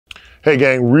Hey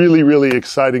gang, really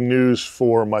exciting news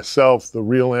for myself, the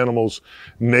Real Animals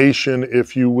Nation,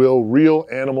 if you will,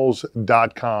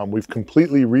 realanimals.com. We've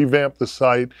completely revamped the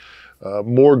site.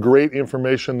 More great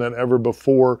information than ever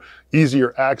before,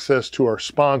 easier access to our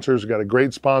sponsors. We've got a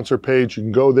great sponsor page. You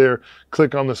can go there,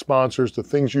 click on the sponsors, the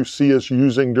things you see us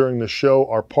using during the show,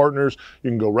 our partners. You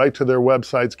can go right to their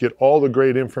websites, get all the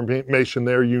great information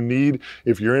there you need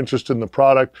if you're interested in the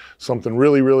product. Something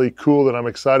really cool that I'm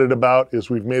excited about is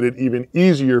we've made it even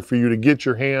easier for you to get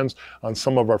your hands on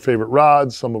some of our favorite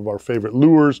rods, some of our favorite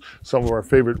lures, some of our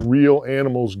favorite Real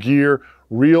Animals gear.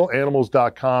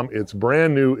 realanimals.com. It's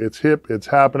brand new, it's hip, it's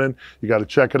happening. You got to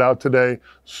check it out today.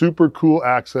 Super cool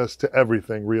access to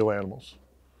everything Real Animals.